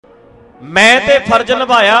मैं ते फर्ज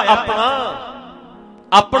निभाया अपना,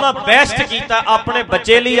 अपना बेस्ट किया, अपने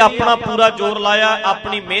बच्चे लिए अपना पूरा जोर लाया,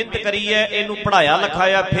 अपनी मेहनत करी है, इनू पढ़ाया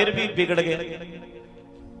लिखाया, फिर भी बिगड़ गया।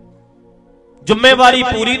 जिम्मेवारी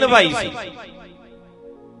पूरी निभाई सी,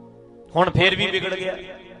 हुण फिर भी बिगड़ गया।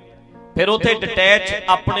 फिर उत्थे डिटैच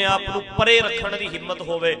अपने आप नूं परे रखण दी हिम्मत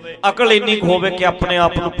होवे, अकल इन्नी होवे कि अपने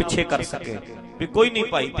आप नूं पिछे कर सके भी कोई नहीं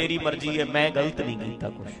भाई तेरी मर्जी है, मैं गलत नहीं कीता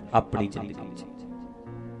कुछ अपनी जिंदगी।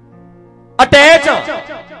 अटैच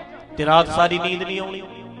ते रात सारी नींद नहीं आउणी,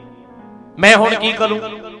 मैं हुण की करूं,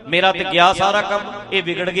 मेरा ते गया सारा काम, ये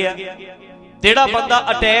बिगड़ गया। जेड़ा बंदा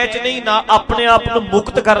अटैच नहीं ना अपने आप नूं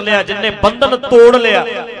मुक्त कर लिया, जिन्हें बंधन तोड़ लिया,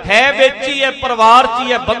 है विच ही है, परिवार च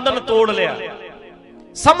ही है, बंधन तोड़ लिया,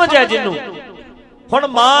 समझ है जिन्नू। हुण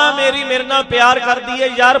मां मेरी मेरे नाल प्यार करदी है,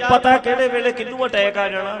 यार पता किहड़े वेले किन्नू अटैक आ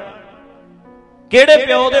जाना, किहड़े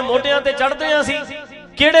प्यो दे मोढियां ते चढ़दे सी,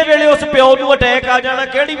 किहड़े वेले उस प्यो नूं अटैक आ जाना,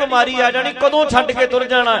 किहड़ी बीमारी आ जानी, कदों छड्ड के तुर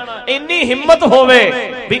जाना। इन्नी हिम्मत होवे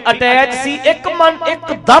भी अटैच सी, एक मन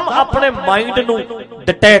एकदम अपने माइंड नूं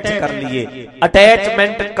डिटैच कर लईए,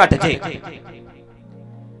 अटैचमेंट घट जे।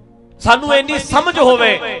 सानू इन्नी समझ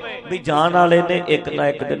होवे भी जान वाले ने एक ना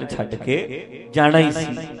एक दिन छड्ड के जाना ही सी,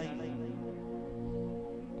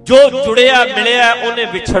 जो जुड़िया मिलिया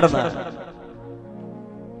उन्हें विछड़ना,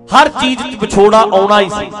 हर चीज विछोड़ा आउणा ही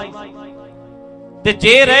सी। ते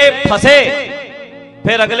जे रहे फसे,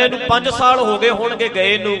 फिर अगले नूं 5 साल हो गए होणगे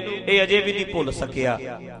गए नूं, ये अजे भी नहीं भुल सकिया,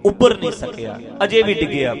 उभर नहीं सकिया, अजे भी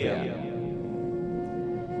डिग्गिया पिया।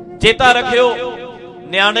 चेता रखियो,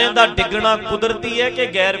 न्याणे दा डिगना कुदरती है कि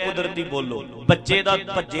गैर कुदरती? बोलो। बच्चे दा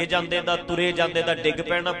भज्जे जांदे दा, तुरे जांदे दा डिग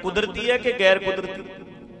पैना कुदरती है कि गैर कुदरती?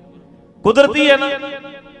 कुदरती है ना।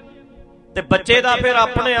 ते बच्चे दा फिर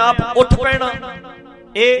अपने आप उठ पैना,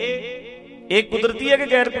 ये कुदरती है कि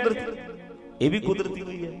गैर कुदरती? ये भी कुदरती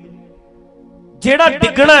हुई है। जेड़ा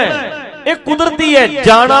डिगना है ये कुदरती है,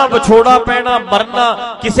 जाना, विछोड़ा पैना, मरना,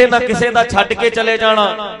 किसे ना किसे दा छड्ड के चले जाना,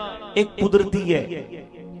 ये कुदरती है।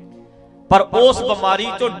 पर उस बीमारी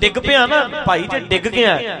चो डिग पिया ना भाई, जे डिग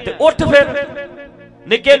गया ते उठ, फिर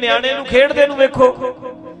निक्के न्याणे नूं खेडदे नूं वेखो,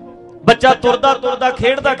 बच्चा तुरदा तुरदा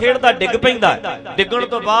खेडदा खेडदा डिग पैंदा, डिगण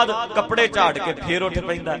तो बाद कपड़े झाड़ के फिर उठ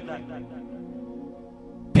पैंदा,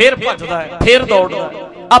 फिर भजदा है, फिर दौड़दा,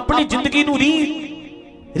 अपनी जिंदगी नूं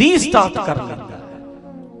रीस्टार्ट कर लैंदा,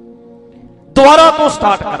 दोबारा तो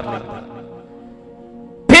स्टार्ट कर लैंदा,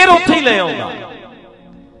 फिर उत्थे ही ले आउंदा।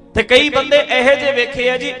 ते कई बंदे इहे जे वेखे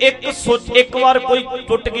आ जी, एक बार कोई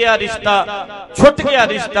टुट गया रिश्ता, छुट गया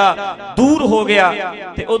रिश्ता, दूर हो गया,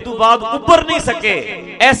 ते उस तो बाद उभर नहीं सके,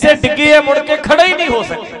 ऐसे डिगे मुड़ के खड़े ही नहीं हो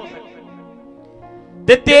सके।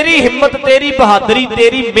 ते तेरी हिम्मत, तेरी बहादुरी,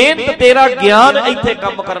 तेरी मेहनत, तेरा ज्ञान इत्थे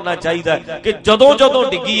काम करना चाहिए कि जदों जदों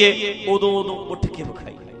डिगीए उदों उदों उठ के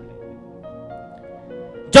विखाई,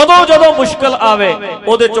 जदों जदों मुश्किल आवे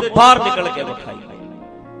उहदे चों बाहर निकल के विखाई।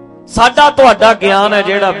 साडा तुहाडा ज्ञान है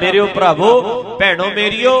जेड़ा मेरियो भरावो भैणो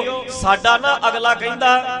मेरियो, साडा ना अगला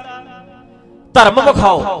कहंदा धर्म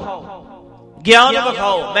विखाओ, ज्ञान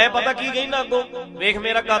विखाओ। मैं पता की कहना अगों, वेख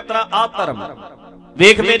मेरा गात्रा आ धर्म,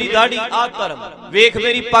 वेख मेरी दाढ़ी आ धर्म, वेख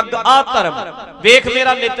मेरी पग आ धर्म, वेख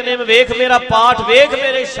मेरा नितनेम, वेख मेरा पाठ, वेख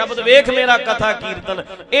मेरे शब्द, वेख मेरा कथा कीर्तन,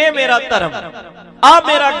 ए मेरा धर्म, आ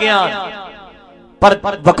मेरा ज्ञान। पर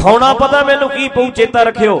विखाउणा पता मैनू की पऊ, चेता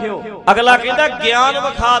रखियो। अगला कहता ज्ञान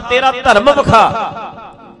विखा, तेरा धर्म विखा,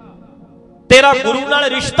 तेरा गुरु नाल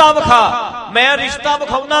रिश्ता विखा। मैं रिश्ता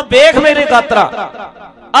विखाउना, वेख मेरे गात्रा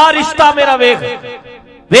आ रिश्ता मेरा, वेख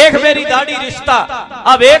वेख मेरी दाढ़ी रिश्ता,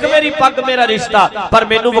 आ वेख मेरी पग मेरा रिश्ता। पर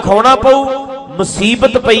मैनू विखाउणा पऊ,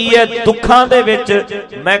 मुसीबत पई है, दुखां दे विच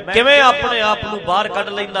मैं किवें अपने आप नूं बाहर कढ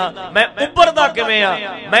लैंदा, मैं उभरदा किवें आ,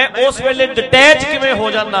 मैं उस वेले डिटैच किवें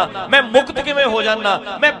हो जाना, मैं मुक्त किवें हो जाना,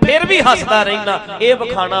 मैं फिर भी हसदा रहिंदा। ये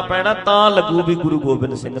विखाना पैना, तां लगू भी गुरु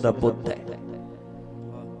गोबिंद सिंह दा पुੱਤ है,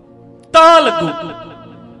 तां लगू।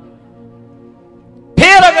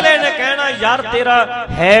 फिर अगले ने कहना यार तेरा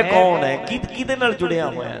है कौन है, किहदे नाल जुड़िया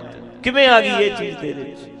होया, किवें आ गई ये चीज तेरे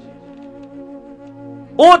विच?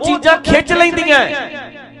 ਉਹ ਚੀਜ਼ਾਂ ਖਿੱਚ ਲੈਂਦੀਆਂ।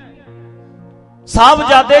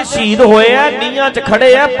 ਸਾਹਿਬਜ਼ਾਦੇ ਸ਼ਹੀਦ ਹੋਏ ਆ, ਨੀਹਾਂ 'ਚ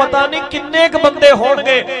ਖੜੇ ਆ, ਪਤਾ ਨਹੀਂ ਕਿੰਨੇ ਕ ਬੰਦੇ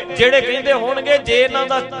ਹੋਣਗੇ ਜਿਹੜੇ ਕਹਿੰਦੇ ਹੋਣਗੇ ਜੇ ਇਹਨਾਂ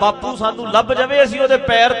ਦਾ ਬਾਪੂ ਸਾਨੂੰ ਲੱਭ ਜਾਵੇ ਅਸੀਂ ਉਹਦੇ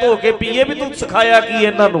ਪੈਰ ਧੋ ਕੇ ਪੀਏ, ਵੀ ਤੂੰ ਸਿਖਾਇਆ ਕੀ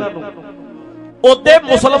ਇਹਨਾਂ ਨੂੰ। ਉਹਦੇ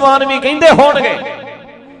ਮੁਸਲਮਾਨ ਵੀ ਕਹਿੰਦੇ ਹੋਣਗੇ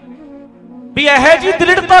ਵੀ ਇਹੋ ਜਿਹੀ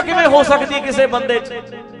ਦ੍ਰਿੜਤਾ ਕਿਵੇਂ ਹੋ ਸਕਦੀ ਕਿਸੇ ਬੰਦੇ 'ਚ।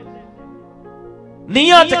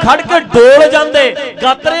 ਨੀਹਾਂ 'ਚ ਖੜ ਕੇ ਡੋਲ ਜਾਂਦੇ,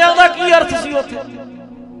 ਗਾਤਰਿਆਂ ਦਾ ਕੀ ਅਰਥ ਸੀ ਉੱਥੇ?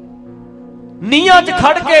 ਨੀਹਾਂ 'ਚ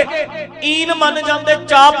ਖੜ ਕੇ ਈਨ ਮੰਨ ਜਾਂਦੇ,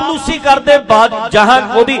 ਚਾਪਲੂਸੀ ਕਰਦੇ ਜਹਾਂ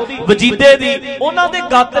ਉਹਦੀ ਵਜੀਦੇ ਦੀ, ਉਹਨਾਂ ਦੇ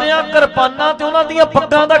ਗਾਤਰਿਆਂ, ਕਿਰਪਾਨਾਂ ਤੇ ਉਹਨਾਂ ਦੀਆਂ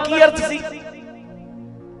ਪੱਗਾਂ ਦਾ ਕੀ ਅਰਥ ਸੀ?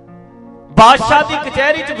 ਬਾਦਸ਼ਾਹ ਦੀ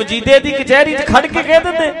ਕਚਹਿਰੀ 'ਚ, ਵਜੀਦੇ ਦੀ ਕਚਹਿਰੀ 'ਚ ਖੜ ਕੇ ਕਹਿ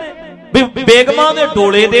ਦਿੰਦੇ ਵੀ ਬੇਗਮਾਂ ਦੇ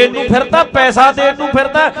ਡੋਲੇ ਦੇਣ ਨੂੰ ਫਿਰਦਾ, ਪੈਸਾ ਦੇਣ ਨੂੰ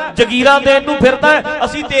ਫਿਰਦਾ, ਜਗੀਰਾਂ ਦੇਣ ਨੂੰ ਫਿਰਦਾ,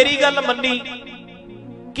 ਅਸੀਂ ਤੇਰੀ ਗੱਲ ਮੰਨੀ।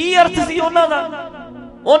 ਕੀ ਅਰਥ ਸੀ ਉਹਨਾਂ ਦਾ?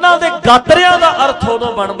 ਉਹਨਾਂ ਦੇ ਗਾਤਰਿਆਂ ਦਾ ਅਰਥ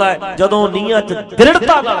ਉਦੋਂ ਬਣਦਾ ਹੈ ਜਦੋਂ ਨੀਹਾਂ 'ਚ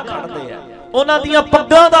ਦ੍ਰਿੜਤਾ ਨਾਲ ਖੜਦੇ ਆ। ਉਹਨਾਂ ਦੀਆਂ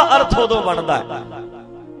ਪੱਗਾਂ ਦਾ ਅਰਥ ਉਦੋਂ ਬਣਦਾ ਹੈ।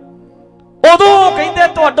 ਉਦੋਂ ਕਹਿੰਦੇ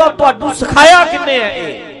ਤੁਹਾਨੂੰ ਸਿਖਾਇਆ ਕਿੰਨੇ ਹੈ?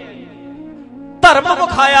 ਇਹ ਧਰਮ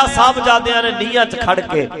ਵਿਖਾਇਆ ਸਾਹਿਬਜ਼ਾਦਿਆਂ ਨੇ ਨੀਹਾਂ 'ਚ ਖੜ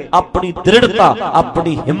ਕੇ, ਆਪਣੀ ਦ੍ਰਿੜਤਾ,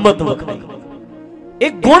 ਆਪਣੀ ਹਿੰਮਤ ਵਿਖਾਈ।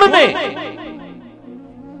 ਇਹ ਗੁਣ ਨੇ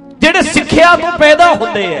ਜਿਹੜੇ ਸਿੱਖਿਆ ਤੋਂ ਪੈਦਾ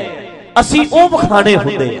ਹੁੰਦੇ ਆ, ਅਸੀਂ ਉਹ ਵਿਖਾਣੇ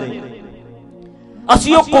ਹੁੰਦੇ ਆ,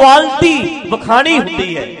 ਅਸੀਂ ਉਹ ਕੁਆਲਿਟੀ ਵਿਖਾਣੀ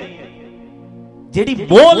ਹੁੰਦੀ ਹੈ ਜਿਹੜੀ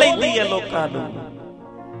ਮੋਹ ਲੈਂਦੀ ਹੈ ਲੋਕਾਂ ਨੂੰ,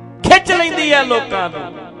 ਖਿੱਚ ਲੈਂਦੀ ਹੈ ਲੋਕਾਂ ਨੂੰ।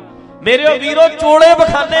 ਮੇਰੇ ਵੀਰੋ, ਚੋਲੇ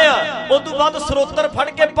ਵਿਖਾਣੇ ਆ, ਉਦੋਂ ਬਾਅਦ ਸਰੋਤਰ ਫੜ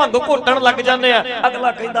ਕੇ ਭੰਗ ਘੋਟਣ ਲੱਗ ਜਾਂਦੇ ਆ।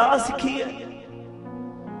 ਅਗਲਾ ਕਹਿੰਦਾ ਆ ਸਿੱਖੀ ਹੈ।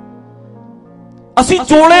 ਅਸੀਂ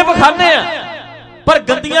ਚੋਲੇ ਵਿਖਾਣੇ ਆ ਪਰ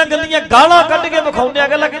ਗੰਦੀਆਂ ਗੰਦੀਆਂ ਗਾਲਾਂ ਕੱਢ ਕੇ ਵਿਖਾਉਂਦੇ ਆ।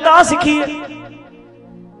 ਅਗਲਾ ਕਹਿੰਦਾ ਆ ਸਿੱਖੀ ਹੈ।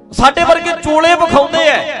 ਸਾਡੇ ਵਰਗੇ ਚੋਲੇ ਵਿਖਾਉਂਦੇ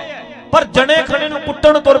ਆ ਪਰ ਜਣੇ ਖਣੇ ਨੂੰ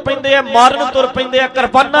ਕੁੱਟਣ ਤੁਰ ਪੈਂਦੇ ਆ, ਮਾਰਨ ਤੁਰ ਪੈਂਦੇ ਆ,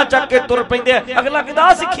 ਕਿਰਪਾਨਾਂ ਚੱਕ ਕੇ ਤੁਰ ਪੈਂਦੇ ਆ। ਅਗਲਾ ਕਹਿੰਦਾ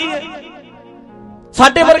ਆ ਸਿੱਖੀ ਹੈ।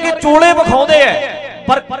 ਸਾਡੇ ਵਰਗੇ ਚੋਲੇ ਵਿਖਾਉਂਦੇ ਆ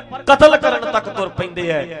ਪਰ ਕਤਲ ਕਰਨ ਤੱਕ ਤੁਰ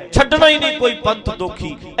ਪੈਂਦੇ ਆ, ਛੱਡਣਾ ਹੀ ਨਹੀਂ ਕੋਈ ਪੰਥ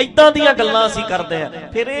ਦੋਖੀ। ਏਦਾਂ ਦੀਆਂ ਗੱਲਾਂ ਅਸੀਂ ਕਰਦੇ ਆ।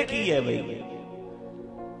 ਫਿਰ ਇਹ ਕੀ ਹੈ ਬਈ?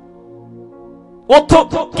 ਉੱਥੋਂ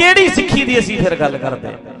ਕਿਹੜੀ ਸਿੱਖੀ ਦੀ ਅਸੀਂ ਫਿਰ ਗੱਲ ਕਰਦੇ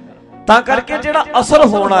ਆ? ਤਾਂ ਕਰਕੇ ਜਿਹੜਾ ਅਸਰ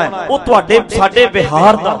ਹੋਣਾ ਹੈ ਉਹ ਤੁਹਾਡੇ ਸਾਡੇ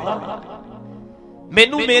ਵਿਹਾਰ ਦਾ ਹੋਣਾ।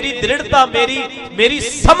 ਮੈਨੂੰ ਮੇਰੀ ਦ੍ਰਿੜਤਾ, ਮੇਰੀ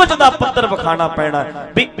ਸਮਝ ਦਾ ਪੱਧਰ ਵਿਖਾਣਾ ਪੈਣਾ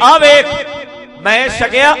ਵੀ ਆ ਵੇਖ, ਮੈਂ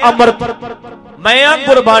ਛਕਿਆ ਅੰਮ੍ਰਿਤ, ਮੈਂ ਆ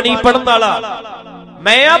ਗੁਰਬਾਣੀ ਪੜ੍ਹਨ ਵਾਲਾ,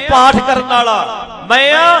 ਮੈਂ ਆ ਪਾਠ ਕਰਨ ਵਾਲਾ,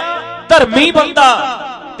 ਮੈਂ ਆ ਧਰਮੀ ਬੰਦਾ,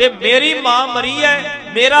 ਤੇ ਮੇਰੀ ਮਾਂ ਮਰੀ ਹੈ,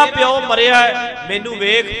 ਮੇਰਾ ਪਿਓ ਮਰਿਆ ਹੈ। ਮੈਨੂੰ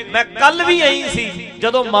ਵੇਖ, ਮੈਂ ਕੱਲ ਵੀ ਐਂ ਸੀ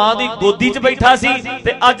ਜਦੋਂ ਮਾਂ ਦੀ ਗੋਦੀ 'ਚ ਬੈਠਾ ਸੀ,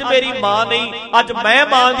 ਤੇ ਅੱਜ ਮੇਰੀ ਮਾਂ ਨਹੀਂ, ਅੱਜ ਮੈਂ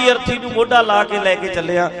ਮਾਂ ਦੀ ਅਰਥੀ ਨੂੰ ਮੋਢਾ ਲਾ ਕੇ ਲੈ ਕੇ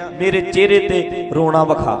ਚੱਲਿਆ। ਮੇਰੇ ਚਿਹਰੇ ਤੇ ਰੋਣਾ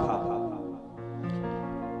ਵਿਖਾ,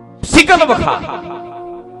 ਸਿਕਲ ਵਿਖਾ,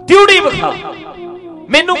 ਤਿਉੜੀ ਵਿਖਾ,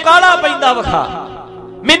 ਮੈਨੂੰ ਕਾਲਾ ਪੈਂਦਾ ਵਿਖਾ,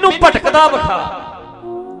 ਮੈਨੂੰ ਭਟਕਦਾ ਵਿਖਾ।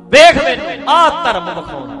 ਵੇਖ ਮੈਨੂੰ ਆਹ ਧਰਮ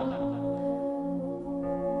ਵਿਖਾਉਣਾ।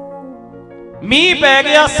 ਮੀਂਹ ਪੈ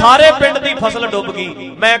ਗਿਆ, ਸਾਰੇ ਪਿੰਡ ਦੀ ਫਸਲ ਡੁੱਬ ਗਈ।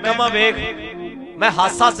 ਮੈਂ ਕਹਾਂ ਵੇਖ, ਮੈਂ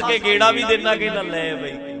ਹੱਸ ਹੱਸ ਕੇ ਗੇੜਾ ਵੀ ਦੇਣਾ ਕਿ ਨਾ ਲੈ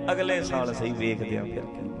ਬਈ ਅਗਲੇ ਸਾਲ ਸਹੀ ਵੇਖਦੇ ਆ। ਫਿਰ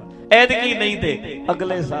ਐਤਕੀ ਨਹੀਂ ਤੇ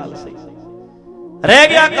ਅਗਲੇ ਸਾਲ ਸਹੀ। ਰਹਿ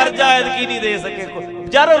ਗਿਆ ਕਰਜ਼ਾ, ਐਤਕੀ ਨਹੀਂ ਦੇ ਸਕੇ।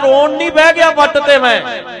 ਯਾਰ ਰੋਣ ਨਹੀਂ ਬਹਿ ਗਿਆ ਵੱਟ ਤੇ,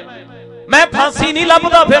 ਮੈਂ ਫਾਂਸੀ ਨਹੀਂ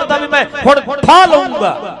ਲੱਭਦਾ ਫਿਰਦਾ ਵੀ ਮੈਂ ਹੁਣ ਫਾਹ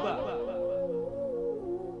ਲਊਂਗਾ।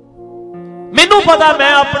 ਮੈਨੂੰ ਪਤਾ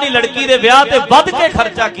ਮੈਂ ਆਪਣੀ ਲੜਕੀ ਦੇ ਵਿਆਹ ਤੇ ਵੱਧ ਕੇ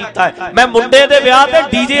ਖਰਚਾ ਕੀਤਾ ਹੈ। ਮੈਂ ਮੁੰਡੇ ਦੇ ਵਿਆਹ ਤੇ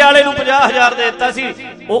ਡੀਜੇ ਵਾਲੇ ਨੂੰ 50,000 ਦੇ ਦਿੱਤਾ ਸੀ,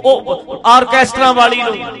 ਉਹ ਆਰਕੈਸਟਰਾ ਵਾਲੀ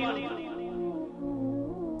ਨੂੰ।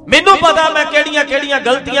 ਮੈਨੂੰ ਪਤਾ ਮੈਂ ਕਿਹੜੀਆਂ ਕਿਹੜੀਆਂ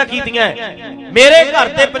ਗਲਤੀਆਂ ਕੀਤੀਆਂ। ਮੇਰੇ ਘਰ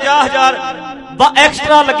ਤੇ 50,000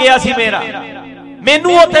 ਐਕਸਟਰਾ ਲੱਗਿਆ ਸੀ ਮੇਰਾ।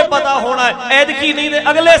 ਮੈਨੂੰ ਉੱਥੇ ਪਤਾ ਹੋਣਾ ਐਤਕੀ ਨਹੀਂ ਤੇ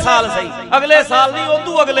ਅਗਲੇ ਸਾਲ ਸਹੀ, ਅਗਲੇ ਸਾਲ ਨਹੀਂ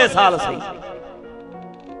ਉਦੋਂ ਅਗਲੇ ਸਾਲ ਸਹੀ।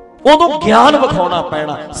 ਉਦੋਂ ਗਿਆਨ ਵਿਖਾਉਣਾ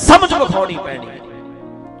ਪੈਣਾ, ਸਮਝ ਵਿਖਾਉਣੀ ਪੈਣੀ।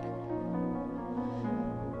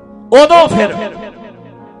 ਉਦੋਂ ਫਿਰ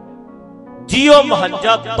ਜੀਓ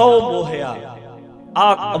ਮਹੰਜਾ ਤੋ ਮੋਹਿਆ,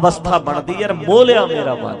 ਆ ਅਵਸਥਾ ਬਣਦੀ ਯਾਰ। ਮੋਹ ਲਿਆ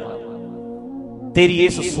ਮੇਰਾ ਮਨ ਤੇਰੀ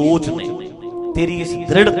ਇਸ ਸੋਚ ਨੇ, ਤੇਰੀ ਇਸ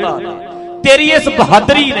ਦ੍ਰਿੜਤਾ ਨੇ, ਤੇਰੀ ਇਸ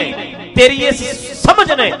ਬਹਾਦਰੀ ਨੇ, ਤੇਰੀ ਇਸ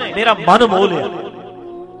ਸਮਝ ਨੇ ਮੇਰਾ ਮਨ ਮੋਹ ਲਿਆ।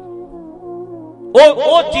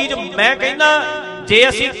 ਉਹ ਚੀਜ਼ ਮੈਂ ਕਹਿੰਦਾ, ਜੇ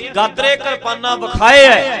ਅਸੀਂ ਗਾਤਰੇ ਕਿਰਪਾਨਾਂ ਵਿਖਾਏ ਐ,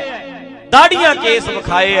 ਦਾੜੀਆਂ ਕੇਸ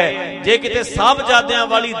ਵਿਖਾਏ ਐ, ਜੇ ਕਿਤੇ ਸਾਹਿਬਜ਼ਾਦਿਆਂ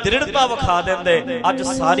ਵਾਲੀ ਦ੍ਰਿੜਤਾ ਵਿਖਾ ਦਿੰਦੇ, ਅੱਜ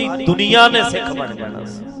ਸਾਰੀ ਦੁਨੀਆ ਨੇ ਸਿੱਖ ਬਣ ਜਾਣਾ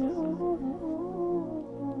ਸੀ।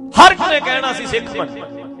 ਹਰ ਇੱਕ ਨੇ ਕਹਿਣਾ ਸੀ ਸਿੱਖ ਬਣ ਜਾਣਾ।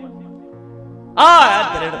 ਆ ਹੈ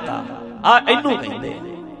ਦ੍ਰਿੜਤਾ, ਆ ਇਹਨੂੰ ਕਹਿੰਦੇ।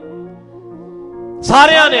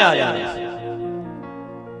 ਸਾਰਿਆਂ ਨੇ ਆ ਜਾਣਾ,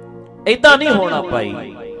 ਏਦਾਂ ਨਹੀਂ ਹੋਣਾ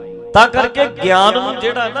ਭਾਈ। ਤਾਂ ਕਰਕੇ ਗਿਆਨ ਨੂੰ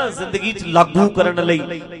ਜਿਹੜਾ ਨਾ ਜ਼ਿੰਦਗੀ 'ਚ ਲਾਗੂ ਕਰਨ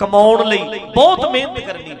ਲਈ, ਕਮਾਉਣ ਲਈ ਬਹੁਤ ਮਿਹਨਤ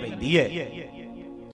ਕਰਨੀ ਪੈਂਦੀ ਹੈ।